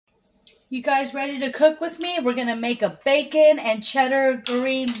You guys ready to cook with me? We're going to make a bacon and cheddar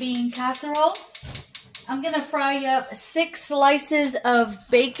green bean casserole. I'm going to fry up 6 slices of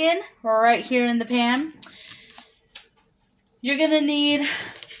bacon right here in the pan. You're going to need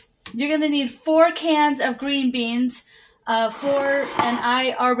 4 cans of green beans. 4, and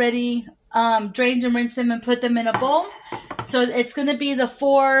I already drained and rinsed them and put them in a bowl. So it's going to be the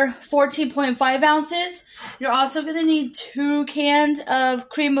 14.5 ounces. You're also going to need 2 cans of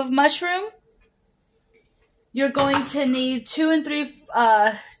cream of mushroom. You're going to need 2 and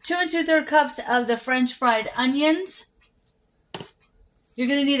 2/3 cups of the French fried onions. You're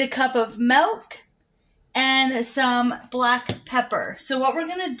going to need a cup of milk and some black pepper. So what we're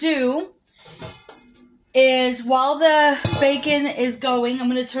going to do is, while the bacon is going, I'm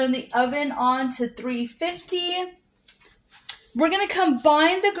going to turn the oven on to 350. We're going to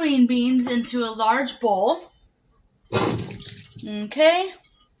combine the green beans into a large bowl. Okay.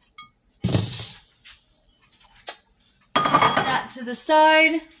 Put that to the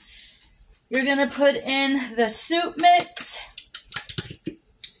side. You're going to put in the soup mix.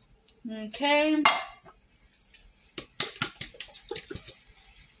 Okay.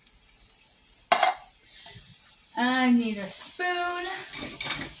 I need a spoon.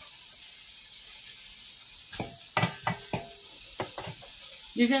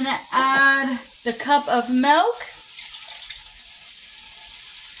 You're going to add the cup of milk.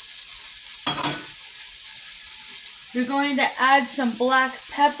 You're going to add some black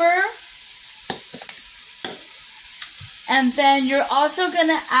pepper. And then you're also going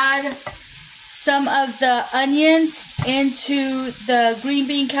to add some of the onions into the green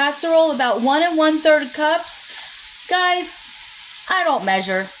bean casserole, about 1 1/3 cups. Guys, I don't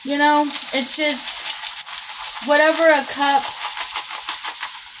measure, you know, it's just whatever a cup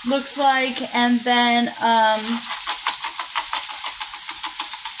looks like. And then,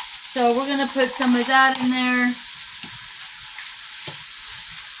 so we're going to put some of that in there.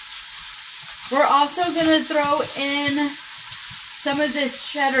 We're also going to throw in some of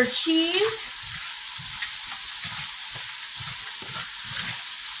this cheddar cheese.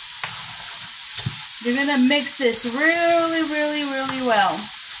 You're going to mix this really, really, really well.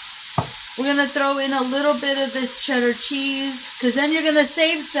 We're going to throw in a little bit of this cheddar cheese, because then you're going to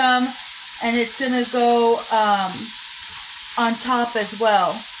save some, and it's going to go on top as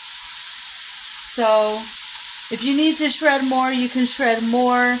well. So if you need to shred more, you can shred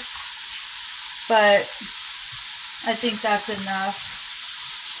more, but I think that's enough.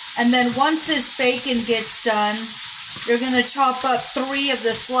 And then once this bacon gets done, you're going to chop up 3 of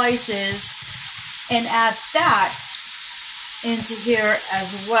the slices and add that into here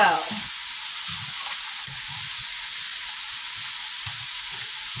as well.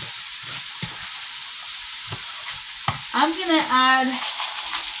 I'm going to add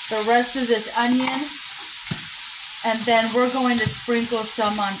the rest of this onion, and then we're going to sprinkle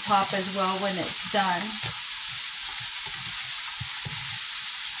some on top as well when it's done.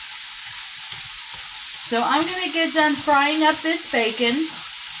 So I'm going to get done frying up this bacon.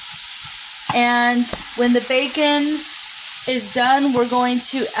 And when the bacon is done, we're going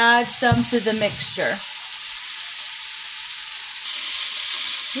to add some to the mixture.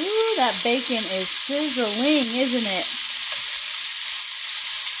 Ooh, that bacon is sizzling, isn't it?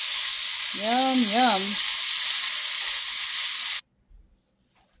 Yum, yum.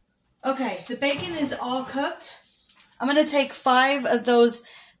 Okay, the bacon is all cooked. I'm going to take 5 of those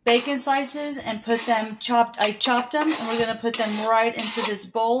bacon slices and put them I chopped them, and we're going to put them right into this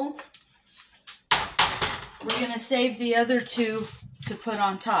bowl. We're going to save the other 2 to put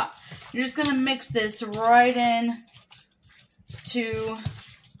on top. You're just going to mix this right in to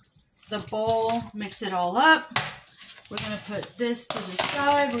the bowl. Mix it all up. We're going to put this to the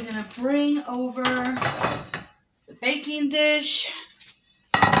side. We're going to bring over the baking dish.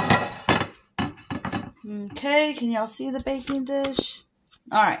 Okay, can y'all see the baking dish?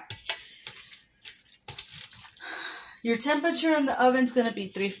 All right. Your temperature in the oven is going to be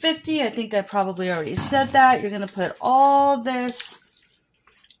 350. I think I probably already said that. You're going to put all this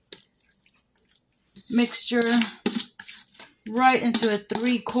mixture right into a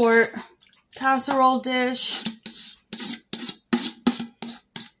 3-quart casserole dish.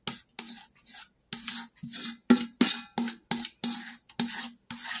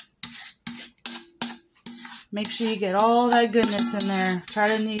 Make sure you get all that goodness in there. Try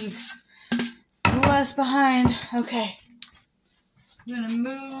to leave less behind. Okay. I'm going to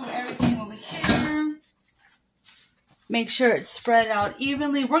move everything over here. Make sure it's spread out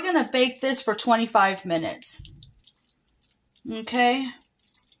evenly. We're going to bake this for 25 minutes. Okay.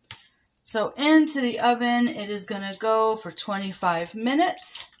 So into the oven, it is going to go for 25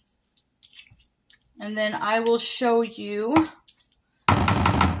 minutes. And then I will show you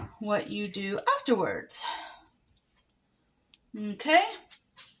what you do afterwards. Okay?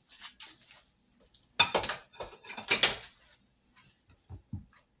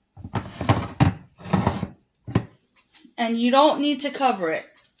 And you don't need to cover it.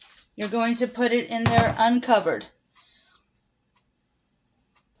 You're going to put it in there uncovered.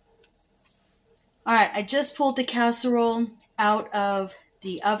 Alright, I just pulled the casserole out of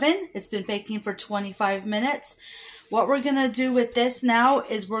the oven. It's been baking for 25 minutes. What we're going to do with this now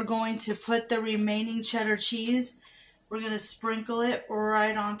is we're going to put the remaining cheddar cheese. We're going to sprinkle it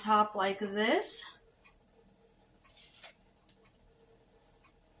right on top like this.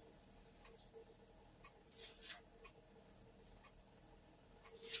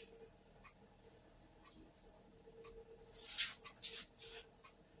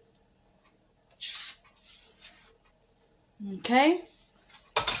 Okay,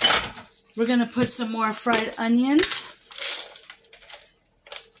 we're going to put some more fried onions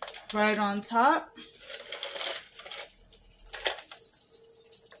right on top.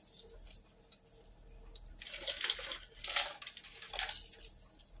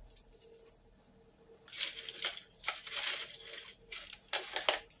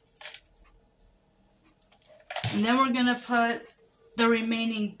 And then we're going to put the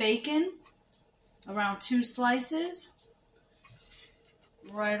remaining bacon, around 2 slices.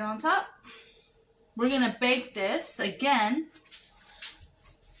 Right on top. We're going to bake this again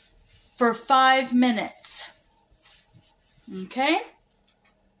for 5 minutes. Okay?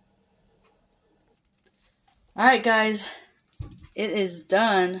 Alright guys, it is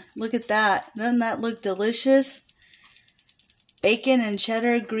done. Look at that. Doesn't that look delicious? Bacon and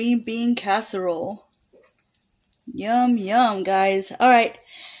cheddar green bean casserole. Yum, yum, guys. Alright.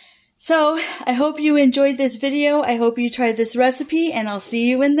 So, I hope you enjoyed this video. I hope you tried this recipe, and I'll see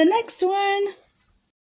you in the next one.